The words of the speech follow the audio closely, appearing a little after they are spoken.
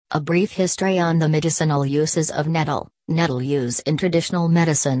A brief history on the medicinal uses of nettle. Nettle use in traditional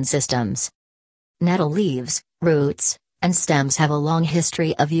medicine systems. Nettle leaves, roots, and stems have a long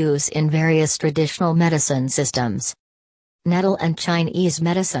history of use in various traditional medicine systems. Nettle and Chinese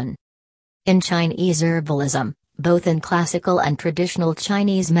medicine. In Chinese herbalism, both in classical and traditional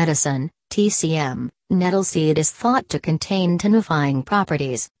Chinese medicine, TCM, nettle seed is thought to contain tonifying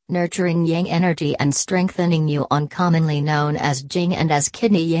properties, nurturing yang energy and strengthening yuan, commonly known as jing and as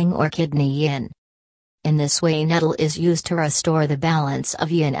kidney yin or kidney yin. In this way, nettle is used to restore the balance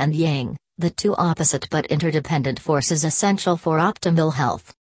of yin and yang, the two opposite but interdependent forces essential for optimal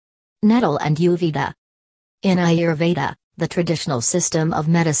health. Nettle and Ayurveda. In Ayurveda, the traditional system of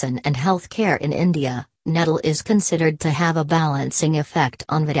medicine and health care in India, nettle is considered to have a balancing effect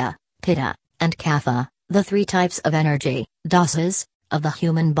on Vata, Pitta, and Kapha, the three types of energy, dosas, of the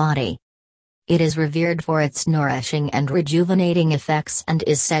human body. It is revered for its nourishing and rejuvenating effects and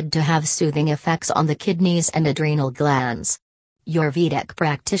is said to have soothing effects on the kidneys and adrenal glands. Ayurvedic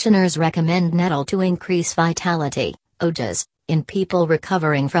practitioners recommend nettle to increase vitality, ojas, in people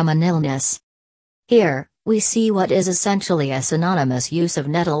recovering from an illness. Here, we see what is essentially a synonymous use of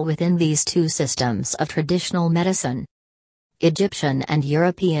nettle within these two systems of traditional medicine. Egyptian and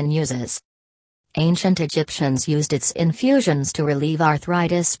European uses. Ancient Egyptians used its infusions to relieve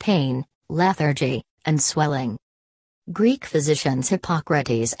arthritis pain, lethargy, and swelling. Greek physicians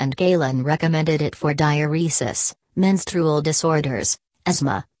Hippocrates and Galen recommended it for diuresis, menstrual disorders,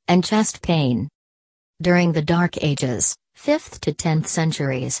 asthma, and chest pain. During the Dark Ages, 5th to 10th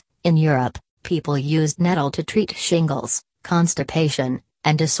centuries, in Europe, people used nettle to treat shingles, constipation,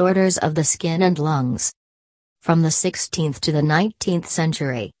 and disorders of the skin and lungs. From the 16th to the 19th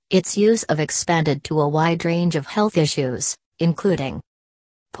century, its use of expanded to a wide range of health issues, including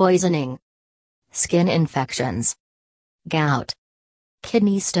poisoning, skin infections, gout,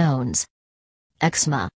 kidney stones, eczema,